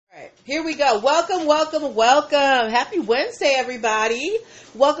Here we go. Welcome, welcome, welcome. Happy Wednesday, everybody.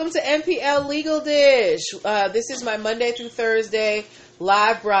 Welcome to NPL Legal Dish. This is my Monday through Thursday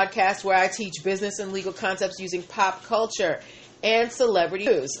live broadcast where I teach business and legal concepts using pop culture and celebrity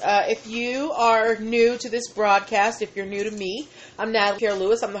news. If you are new to this broadcast, if you're new to me, I'm Natalie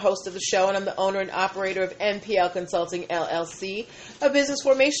Pierre-Lewis. I'm the host of the show, and I'm the owner and operator of NPL Consulting, LLC, a business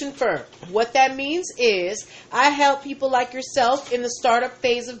formation firm. What that means is I help people like yourself in the startup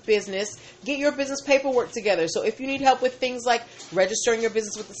phase of business get your business paperwork together. So if you need help with things like registering your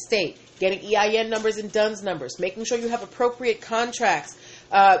business with the state, getting EIN numbers and DUNS numbers, making sure you have appropriate contracts,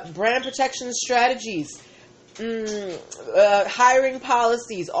 brand protection strategies, hiring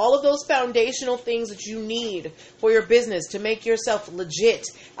policies, all of those foundational things that you need for your business to make yourself legit.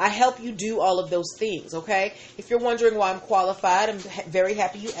 I help you do all of those things, okay? If you're wondering why I'm qualified, I'm very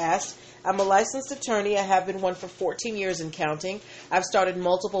happy you asked. I'm a licensed attorney. I have been one for 14 years and counting. I've started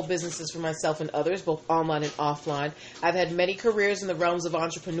multiple businesses for myself and others, both online and offline. I've had many careers in the realms of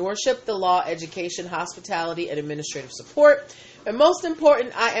entrepreneurship, the law, education, hospitality, and administrative support. And most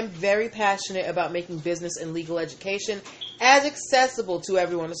important, I am very passionate about making business and legal education as accessible to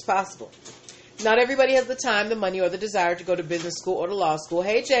everyone as possible. Not everybody has the time, the money, or the desire to go to business school or to law school.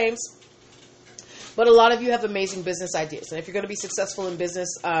 Hey, James. But a lot of you have amazing business ideas. And if you're going to be successful in business,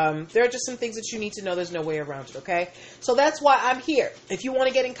 there are just some things that you need to know. There's no way around it, okay? So that's why I'm here. If you want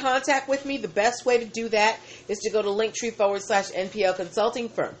to get in contact with me, the best way to do that is to go to Linktree/NPL Consulting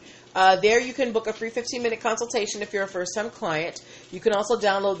Firm. There you can book a free 15-minute consultation if you're a first-time client. You can also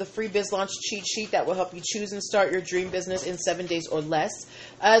download the free Biz Launch cheat sheet that will help you choose and start your dream business in 7 days or less.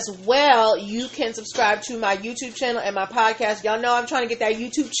 As well, you can subscribe to my YouTube channel and my podcast. Y'all know I'm trying to get that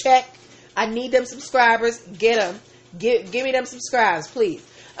YouTube check. I need them subscribers. Get them. Give me them subscribes, please.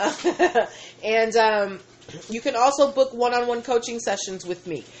 And you can also book one-on-one coaching sessions with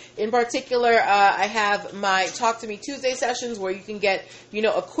me. In particular, I have my Talk to Me Tuesday sessions where you can get,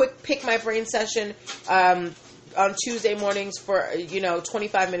 a quick pick my brain session on Tuesday mornings for,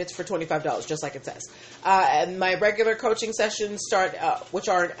 25 minutes for $25, just like it says. And my regular coaching sessions start, which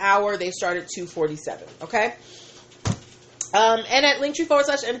are an hour, they start at $247. Okay? And at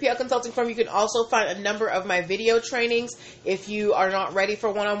Linktree/NPL Consulting Firm, you can also find a number of my video trainings. If you are not ready for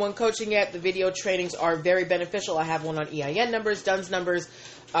one-on-one coaching yet, the video trainings are very beneficial. I have one on EIN numbers, DUNS numbers,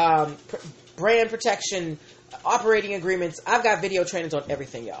 brand protection, operating agreements. I've got video trainings on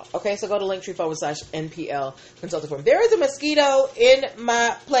everything, y'all. Okay, so go to Linktree/NPL Consulting Firm. There is a mosquito in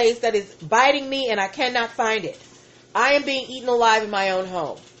my place that is biting me, and I cannot find it. I am being eaten alive in my own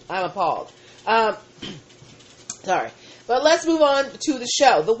home. I'm appalled. Sorry. But let's move on to the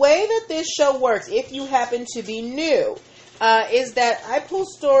show. The way that this show works, if you happen to be new, is that I pull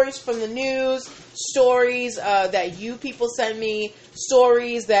stories from the news, stories that you people send me,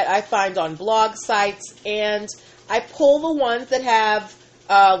 stories that I find on blog sites, and I pull the ones that have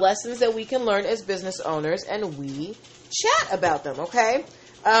lessons that we can learn as business owners, and we chat about them, okay?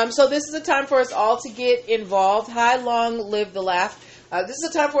 So this is a time for us all to get involved. Hi, long live the laugh. This is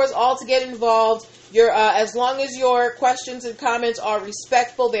a time for us all to get involved. As long as your questions and comments are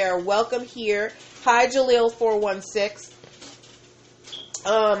respectful, they are welcome here. Hi, Jaleel416.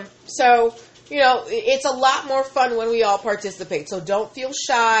 It's a lot more fun when we all participate. So don't feel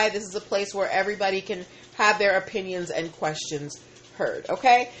shy. This is a place where everybody can have their opinions and questions heard.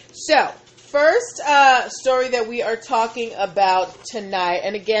 Okay? So, first story that we are talking about tonight.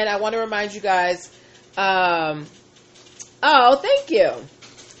 And again, I want to remind you guys. Oh, thank you.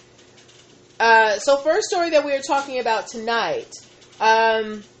 So first story that we are talking about tonight,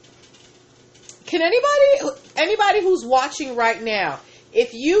 can anybody who's watching right now,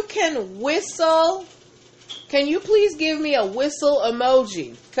 if you can whistle, can you please give me a whistle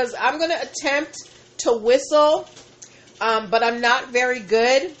emoji? Because I'm going to attempt to whistle, but I'm not very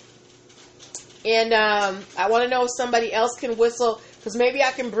good. And I want to know if somebody else can whistle, because maybe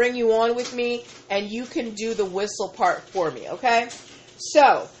I can bring you on with me and you can do the whistle part for me, okay?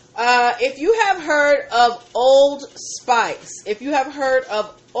 So, if you have heard of Old Spice,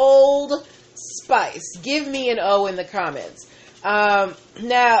 give me an O in the comments. Now,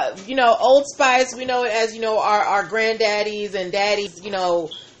 Old Spice, we know it as, our granddaddies and daddies,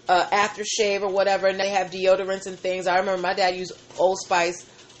 aftershave or whatever, and they have deodorants and things. I remember my dad used Old Spice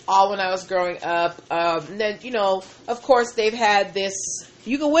all when I was growing up. And then, of course, they've had this,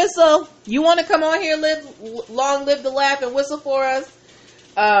 you can whistle. You want to come on here, long live the laugh and whistle for us?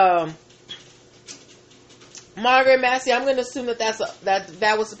 Margaret Massey, I'm going to assume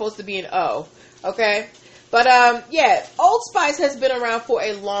that was supposed to be an O. Okay? But yeah, Old Spice has been around for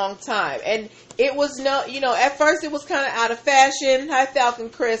a long time, and it was at first it was kind of out of fashion. Hi, Falcon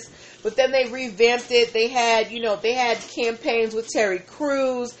Chris, but then they revamped it. They had campaigns with Terry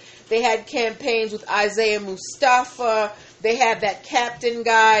Crews. They had campaigns with Isaiah Mustafa. They have that Captain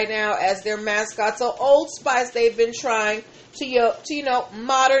guy now as their mascot. So Old Spice, they've been trying to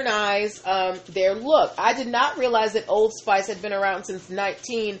modernize their look. I did not realize that Old Spice had been around since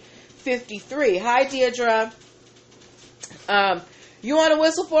 1953. Hi, Deidre. You want to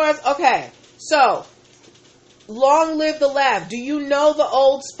whistle for us? Okay. So, long live the laugh. Do you know the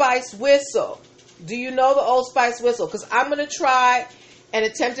Old Spice whistle? Do you know the Old Spice whistle? Because I'm going to try and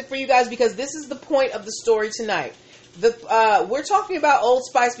attempt it for you guys, because this is the point of the story tonight. We're talking about Old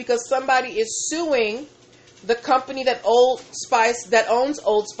Spice because somebody is suing the company that owns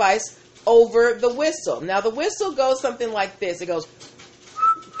Old Spice over the whistle. Now, the whistle goes something like this. It goes,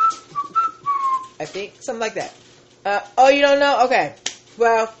 I think, something like that. Oh, you don't know? Okay.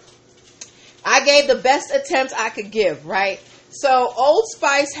 Well, I gave the best attempt I could give, right? So, Old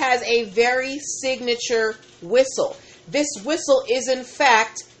Spice has a very signature whistle. This whistle is, in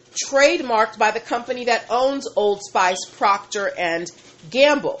fact, trademarked by the company that owns Old Spice, Procter and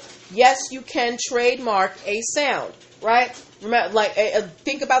Gamble. Yes, you can trademark a sound, right? Remember,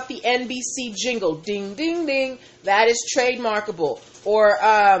 think about the NBC jingle, ding, ding, ding. That is trademarkable. Or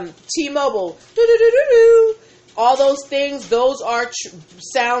T-Mobile, do-do-do-do-do. All those things, those are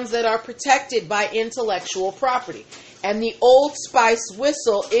sounds that are protected by intellectual property. And the Old Spice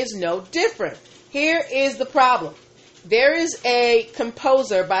whistle is no different. Here is the problem. There is a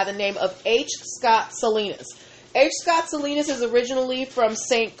composer by the name of H. Scott Salinas. H. Scott Salinas is originally from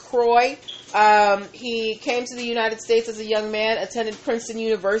St. Croix. He came to the United States as a young man, attended Princeton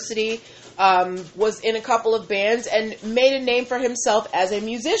University, was in a couple of bands, and made a name for himself as a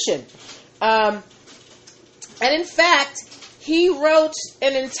musician. And in fact, he wrote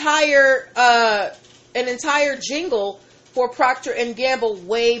an entire jingle for Procter and Gamble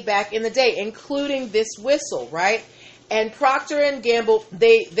way back in the day, including this whistle, right? And Procter and Gamble,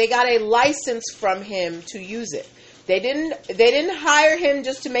 they got a license from him to use it. They didn't hire him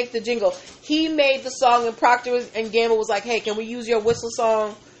just to make the jingle. He made the song, and Procter and Gamble was like, "Hey, can we use your whistle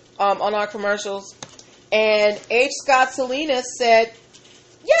song on our commercials?" And H. Scott Salinas said,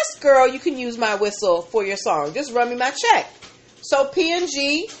 "Yes, girl, you can use my whistle for your song. Just run me my check." So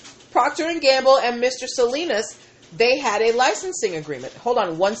P&G, Procter and Gamble, and Mr. Salinas, they had a licensing agreement. Hold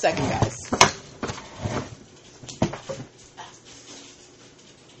on one second, guys.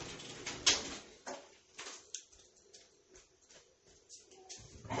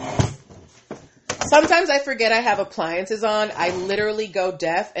 Sometimes I forget I have appliances on. I literally go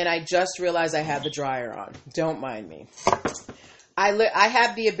deaf, and I just realize I have the dryer on. Don't mind me. I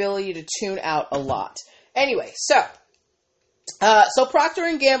have the ability to tune out a lot. Anyway, so Procter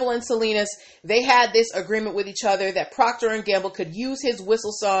and Gamble and Salinas, they had this agreement with each other that Procter and Gamble could use his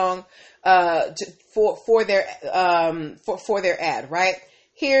whistle song for their ad. Right?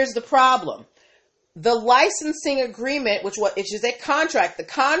 Here's the problem. The licensing agreement, which is a contract, the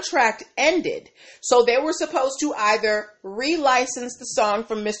contract ended. So they were supposed to either relicense the song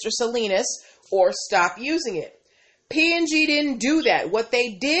from Mr. Salinas or stop using it. P&G didn't do that. What they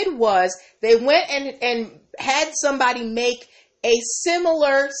did was they went and had somebody make a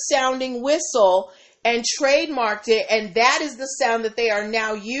similar sounding whistle and trademarked it, and that is the sound that they are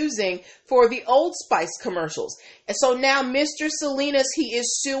now using for the Old Spice commercials. And so now Mr. Salinas, he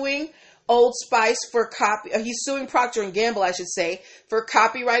is suing Old Spice he's suing Procter and Gamble, I should say, for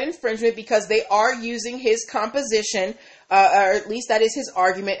copyright infringement because they are using his composition, or at least that is his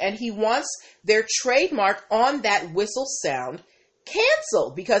argument, and he wants their trademark on that whistle sound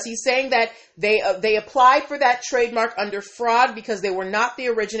canceled because he's saying that they applied for that trademark under fraud because they were not the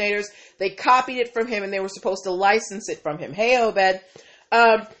originators. They copied it from him and they were supposed to license it from him. Hey, Obed.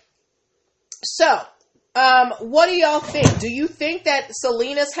 What do y'all think? Do you think that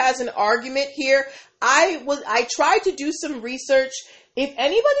Salinas has an argument here? I tried to do some research. If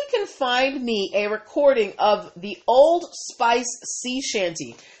anybody can find me a recording of the Old Spice sea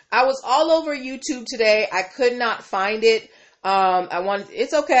shanty, I was all over YouTube today. I could not find it.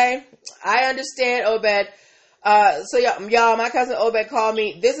 It's okay. I understand, Obed. So y'all, my cousin Obed called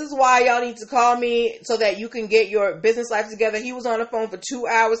me. This is why y'all need to call me so that you can get your business life together. He was on the phone for 2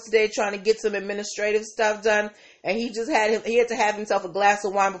 hours today trying to get some administrative stuff done, and he had to have himself a glass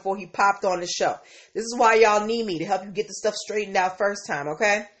of wine before he popped on the show. This is why y'all need me to help you get the stuff straightened out first time,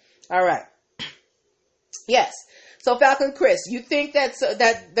 okay? All right. Yes. So Falcon Chris, you think that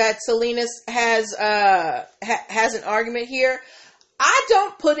Salinas has an argument here? I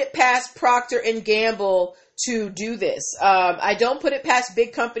don't put it past Procter and Gamble to do this. I don't put it past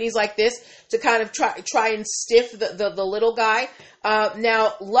big companies like this to kind of try and stiff the little guy.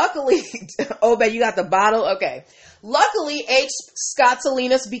 Now, luckily, Obed, you got the bottle? Okay. Luckily, H. Scott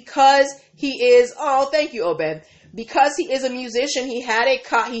Salinas, because he is, oh, thank you, Obed. Because he is a musician, he had a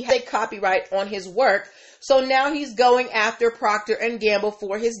copyright on his work. So now he's going after Procter and Gamble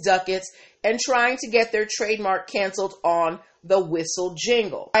for his ducats and trying to get their trademark canceled on the whistle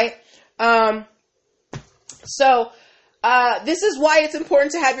jingle, right? This is why it's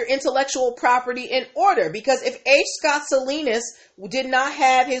important to have your intellectual property in order, because if H. Scott Salinas did not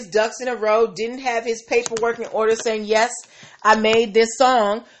have his ducks in a row, didn't have his paperwork in order saying, yes, I made this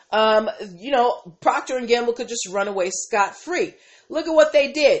song, Procter and Gamble could just run away scot-free. Look at what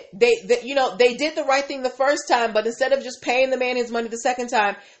they did. They did the right thing the first time, but instead of just paying the man his money the second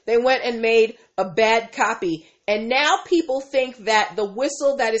time, they went and made a bad copy. And now people think that the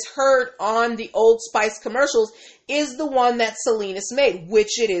whistle that is heard on the Old Spice commercials is the one that Salinas made,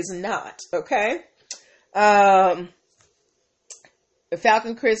 which it is not. Okay.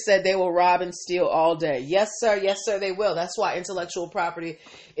 Falcon Chris said they will rob and steal all day. Yes, sir. Yes, sir, they will. That's why intellectual property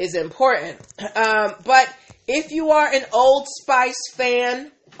is important. But if you are an Old Spice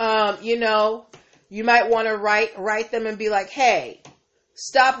fan, you might want to write them and be like, hey,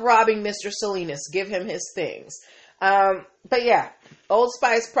 stop robbing Mr. Salinas. Give him his things. But yeah, Old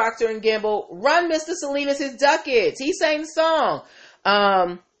Spice, Procter and Gamble, run Mr. Salinas his ducats. He sang the song.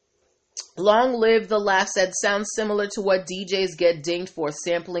 Long live the laugh said, sounds similar to what DJs get dinged for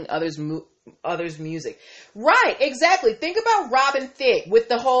sampling others' music. Right, exactly. Think about Robin Thicke with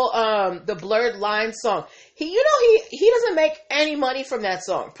the whole the Blurred Lines song. He doesn't make any money from that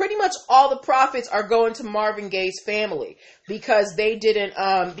song. Pretty much all the profits are going to Marvin Gaye's family because they didn't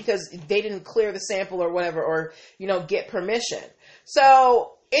clear the sample or whatever, or get permission.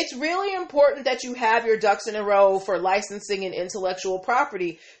 So it's really important that you have your ducks in a row for licensing and intellectual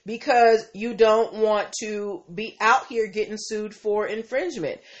property, because you don't want to be out here getting sued for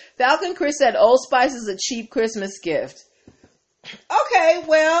infringement. Falcon Chris said Old Spice is a cheap Christmas gift. Okay,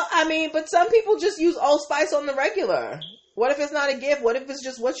 well, but some people just use Old Spice on the regular. What if it's not a gift? What if it's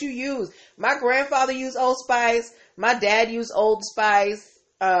just what you use? My grandfather used Old Spice. My dad used Old Spice.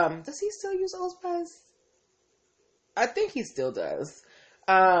 Does he still use Old Spice? I think he still does.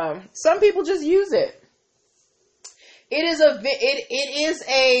 Some people just use it. It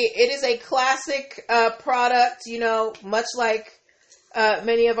is a classic product, much like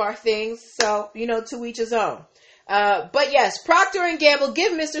many of our things. So, to each his own. But yes, Procter and Gamble,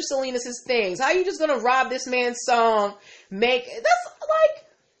 give Mr. Salinas his things. How are you just gonna rob this man's song?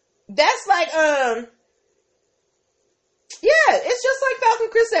 Yeah, it's just like Falcon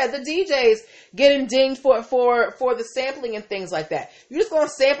Chris said, the DJs getting dinged for the sampling and things like that. You just gonna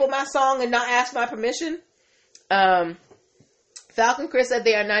sample my song and not ask my permission? Falcon Chris said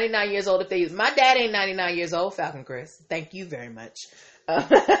they are 99 years old if they use. My dad ain't 99 years old, Falcon Chris. Thank you very much.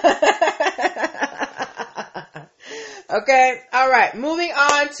 Okay, all right. Moving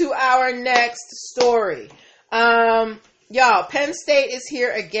on to our next story. Y'all, Penn State is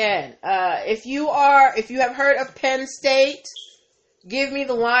here again. If you have heard of Penn State, give me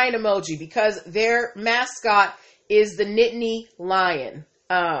the lion emoji, because their mascot is the Nittany Lion.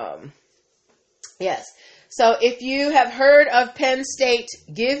 Yes. So if you have heard of Penn State,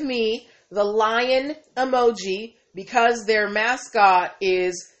 give me the lion emoji, because their mascot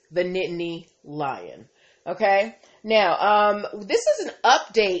is the Nittany Lion. Okay? Now, this is an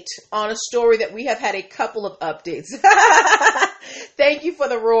update on a story that we have had a couple of updates. Thank you for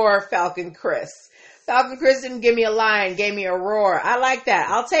the roar, Falcon Chris. Falcon Chris didn't give me a lion, gave me a roar. I like that.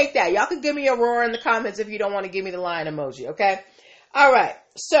 I'll take that. Y'all can give me a roar in the comments if you don't want to give me the lion emoji, okay? All right.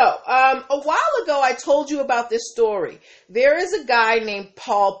 So, a while ago, I told you about this story. There is a guy named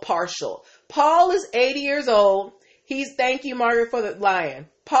Paul Parshall. Paul is 80 years old. Thank you, Margaret, for the lion.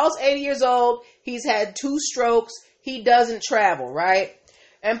 Paul's 80 years old. He's had 2 strokes. He doesn't travel, right?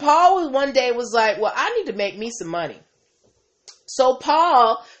 And Paul one day was like, well, I need to make me some money. So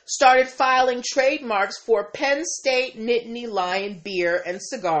Paul started filing trademarks for Penn State Nittany Lion beer and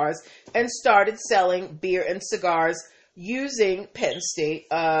cigars, and started selling beer and cigars using Penn State,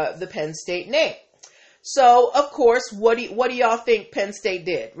 the Penn State name. So, of course, what do y'all think Penn State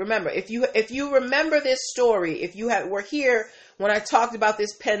did? Remember, if you remember this story, were here when I talked about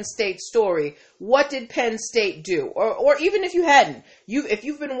this Penn State story, what did Penn State do? Or even if you hadn't, if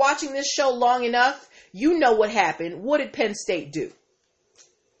you've been watching this show long enough, you know what happened. What did Penn State do?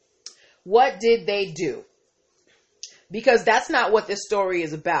 What did they do? Because that's not what this story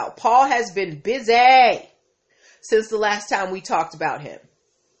is about. Paul has been busy. since the last time we talked about him.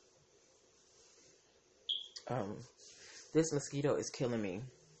 This mosquito is killing me.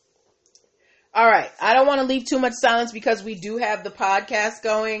 All right. I don't want to leave too much silence because we do have the podcast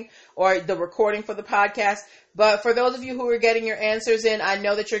going, or the recording for the podcast. But for those of you who are getting your answers in, I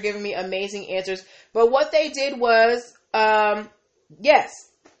know that you're giving me amazing answers. But what they did was, yes.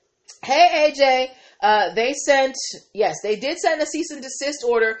 Hey, AJ, they did send a cease and desist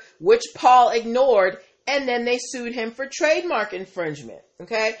order, which Paul ignored, and then they sued him for trademark infringement.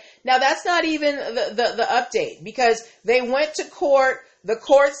 Okay. Now that's not even the update, because they went to court. The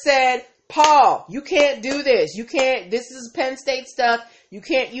court said, Paul, you can't do this. This is Penn State stuff. You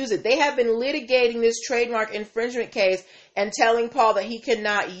can't use it. They have been litigating this trademark infringement case and telling Paul that he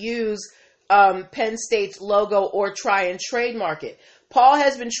cannot use Penn State's logo or try and trademark it. Paul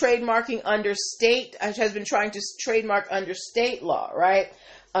has been trying to trademark under state law, right?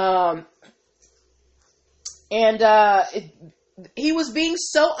 He was being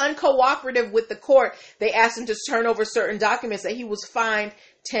so uncooperative with the court, they asked him to turn over certain documents that he was fined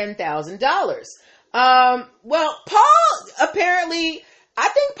 $10,000. Well, Paul, apparently, I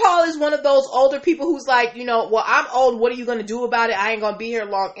think Paul is one of those older people who's like, well, I'm old. What are you going to do about it? I ain't going to be here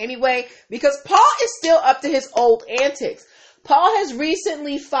long anyway, because Paul is still up to his old antics. Paul has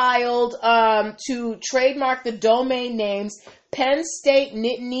recently filed to trademark the domain names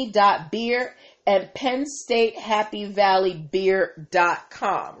PennStateNittany.beer and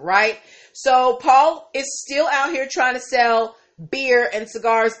PennStateHappyValleyBeer.com, right? So Paul is still out here trying to sell beer and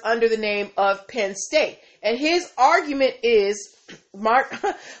cigars under the name of Penn State. And his argument is,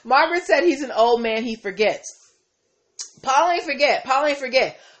 Margaret said he's an old man, he forgets. Paul ain't forget.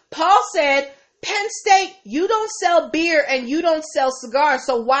 Paul said, Penn State, you don't sell beer and you don't sell cigars,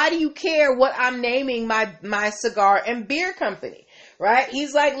 so why do you care what I'm naming my cigar and beer company, right?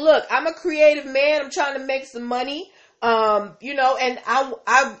 He's like, look, I'm a creative man. I'm trying to make some money, and I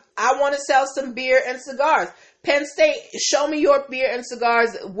want to sell some beer and cigars. Penn State, show me your beer and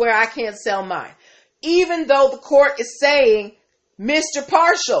cigars where I can't sell mine. Even though the court is saying, Mr.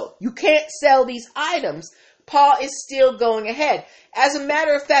 Partial, you can't sell these items, Paul is still going ahead. As a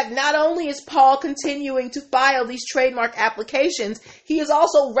matter of fact, not only is Paul continuing to file these trademark applications, he is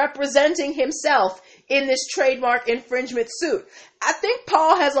also representing himself in this trademark infringement suit. I think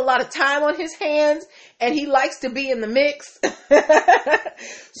Paul has a lot of time on his hands and he likes to be in the mix.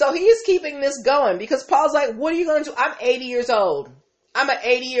 So he is keeping this going because Paul's like, what are you going to do? I'm 80 years old. I'm an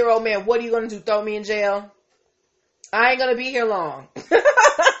 80-year-old man. What are you going to do? Throw me in jail? I ain't going to be here long.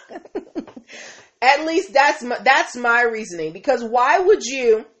 At least that's my reasoning, because why would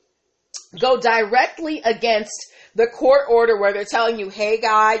you go directly against the court order where they're telling you, hey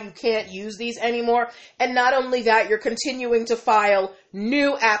guy, you can't use these anymore. And not only that, you're continuing to file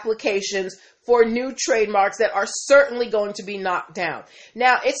new applications for new trademarks that are certainly going to be knocked down.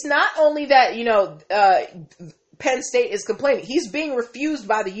 Now, it's not only that, Penn State is complaining. He's being refused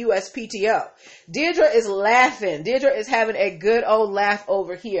by the USPTO. Deirdre is laughing. Deirdre is having a good old laugh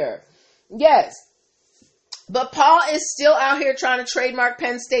over here. Yes. But Paul is still out here trying to trademark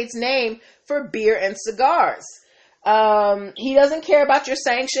Penn State's name for beer and cigars. He doesn't care about your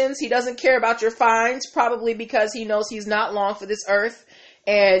sanctions. He doesn't care about your fines, probably because he knows he's not long for this earth.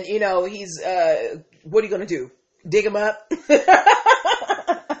 And, he's, what are you going to do? Dig him up?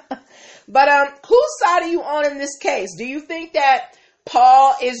 But whose side are you on in this case? Do you think that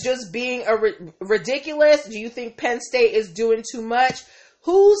Paul is just being ridiculous? Do you think Penn State is doing too much?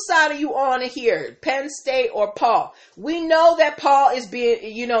 Whose side are you on here? Penn State or Paul? We know that Paul is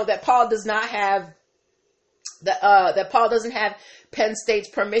being, that Paul does not have that Paul doesn't have Penn State's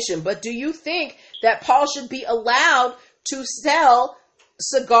permission. But do you think that Paul should be allowed to sell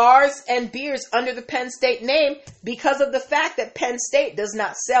cigars and beers under the Penn State name because of the fact that Penn State does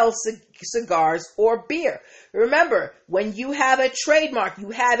not sell cigars or beer? Remember, when you have a trademark,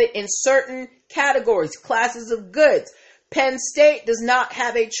 you have it in certain categories, classes of goods. Penn State does not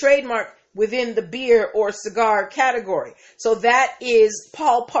have a trademark within the beer or cigar category. So that is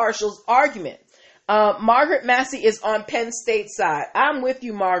Paul Partial's argument. Margaret Massey is on Penn State's side. I'm with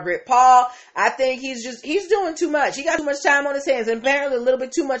you, Margaret. Paul, I think he's doing too much. He got too much time on his hands and apparently a little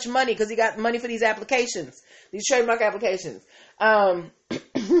bit too much money because he got money for these applications, these trademark applications. On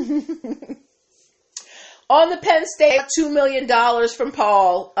the Penn State, $2 million from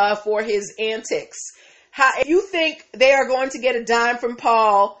Paul for his antics. If you think they are going to get a dime from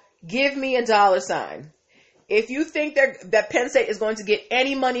Paul, give me a $. If you think that Penn State is going to get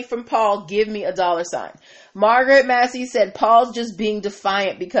any money from Paul, give me a $. Margaret Massey said Paul's just being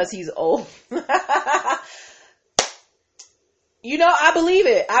defiant because he's old. I believe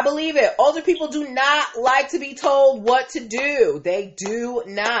it. I believe it. Older people do not like to be told what to do. They do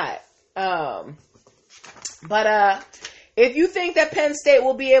not. But if you think that Penn State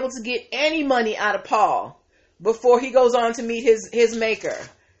will be able to get any money out of Paul before he goes on to meet his maker,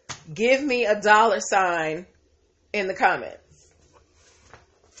 give me a $sign in the comments.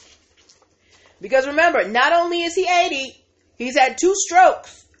 Because remember, not only is he 80, he's had 2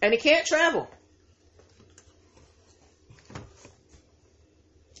 strokes and he can't travel.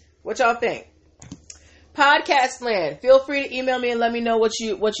 What y'all think? Podcast land. Feel free to email me and let me know what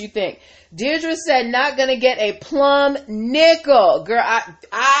you think. Deirdre said, not gonna get a plum nickel. Girl,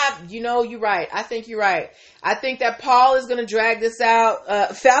 you're right. I think you're right. I think that Paul is gonna drag this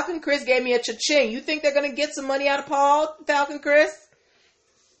out. Falcon Chris gave me a cha-ching. You think they're gonna get some money out of Paul, Falcon Chris?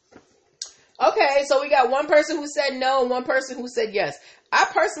 Okay, so we got one person who said no and one person who said yes. I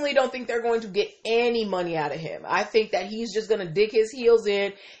personally don't think they're going to get any money out of him. I think that he's just going to dig his heels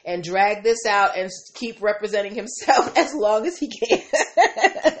in and drag this out and keep representing himself as long as he can.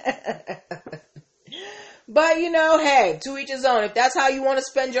 But, hey, to each his own. If that's how you want to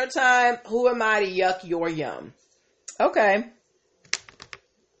spend your time, who am I to yuck your yum? Okay.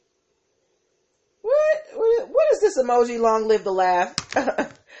 What is this emoji? Long live the laugh.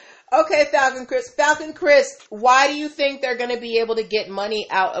 Okay, Falcon Chris. Falcon Chris, why do you think they're going to be able to get money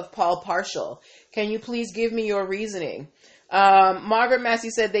out of Paul Partial? Can you please give me your reasoning? Margaret Massey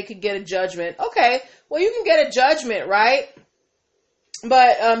said they could get a judgment. Okay, well, you can get a judgment, right?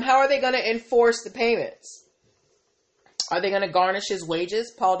 But how are they going to enforce the payments? Are they going to garnish his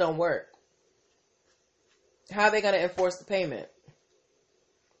wages? Paul don't work. How are they going to enforce the payment?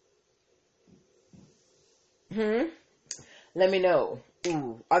 Let me know.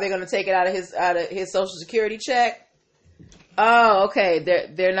 Ooh. Are they going to take it out of his Social Security check? Oh, okay.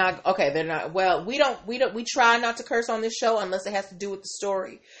 They're not. Okay, they're not. Well, we try not to curse on this show unless it has to do with the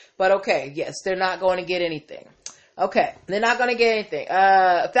story. But okay, yes, they're not going to get anything. Okay, they're not going to get anything.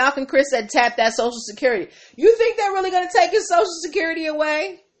 Falcon Chris said, tap that Social Security. You think they're really going to take his Social Security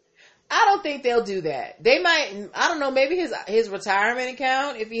away? I don't think they'll do that. They might, I don't know, maybe his retirement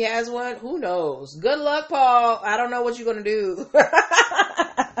account, if he has one, who knows? Good luck, Paul. I don't know what you're going to do.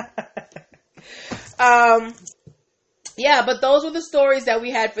 Yeah, but those were the stories that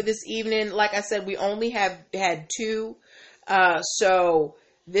we had for this evening. Like I said, we only had 2. So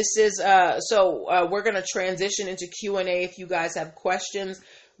this is, we're going to transition into Q&A if you guys have questions.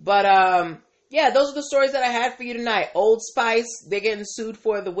 But, yeah, those are the stories that I had for you tonight. Old Spice, they're getting sued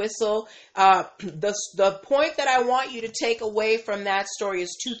for the whistle. The point that I want you to take away from that story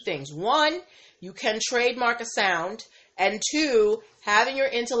is 2 things. 1, you can trademark a sound. And 2, having your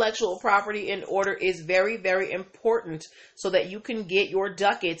intellectual property in order is very, very important so that you can get your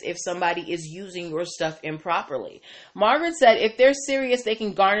ducats if somebody is using your stuff improperly. Margaret said if they're serious, they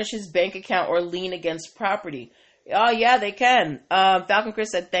can garnish his bank account or lien against property. Oh, yeah, they can. Falcon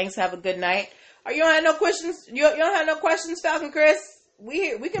Chris said, thanks, have a good night. You don't have no questions? You don't have no questions, Falcon Chris?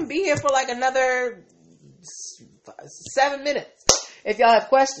 We can be here for like another 7 minutes if y'all have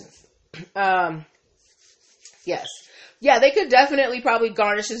questions. Yes. Yeah, they could definitely probably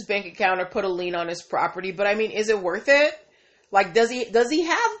garnish his bank account or put a lien on his property. But I mean, is it worth it? Like, does he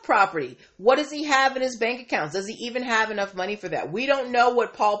have property? What does he have in his bank accounts? Does he even have enough money for that? We don't know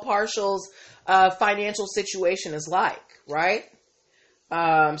what Paul Partial's financial situation is like, right?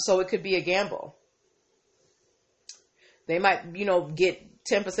 So it could be a gamble. They might, get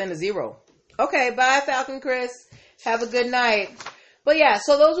 10% of zero. Okay, bye, Falcon Chris. Have a good night. But yeah,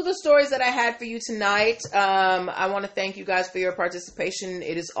 so those are the stories that I had for you tonight. I want to thank you guys for your participation.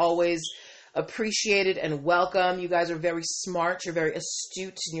 It is always appreciated and welcome. You guys are very smart. You're very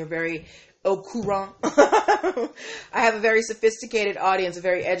astute and you're very au courant. I have a very sophisticated audience, a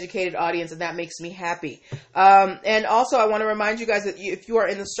very educated audience, and that makes me happy. And also, I want to remind you guys that if you are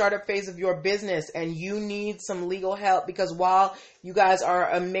in the startup phase of your business and you need some legal help, because while you guys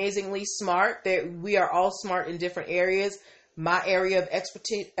are amazingly smart, we are all smart in different areas. My area of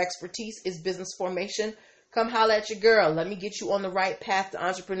expertise is business formation. Come holla at your girl. Let me get you on the right path to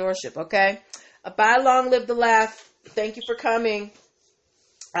entrepreneurship, okay? Bye, long live the laugh. Thank you for coming.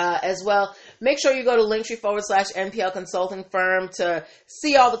 As well, make sure you go to Linktree/NPL Consulting Firm to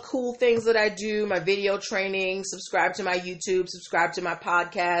see all the cool things that I do, my video training, subscribe to my YouTube, subscribe to my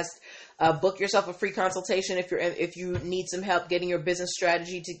podcast, book yourself a free consultation if you need some help getting your business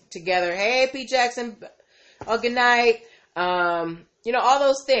strategy together. Hey, Pete Jackson. Oh, good night. All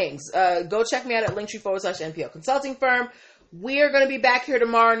those things. Go check me out at Linktree/NPL Consulting Firm. We are going to be back here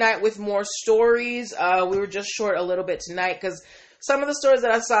tomorrow night with more stories. We were just short a little bit tonight because some of the stories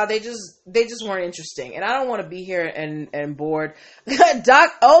that I saw, they just weren't interesting. And I don't want to be here and bored.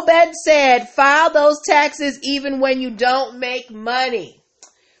 Doc Obed said, file those taxes even when you don't make money.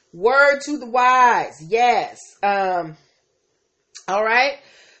 Word to the wise. Yes. All right.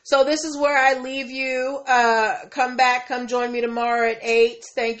 So this is where I leave you. Come back. Come join me tomorrow at 8.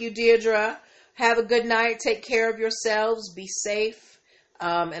 Thank you, Deirdre. Have a good night. Take care of yourselves. Be safe.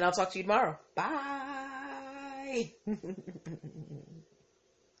 And I'll talk to you tomorrow. Bye.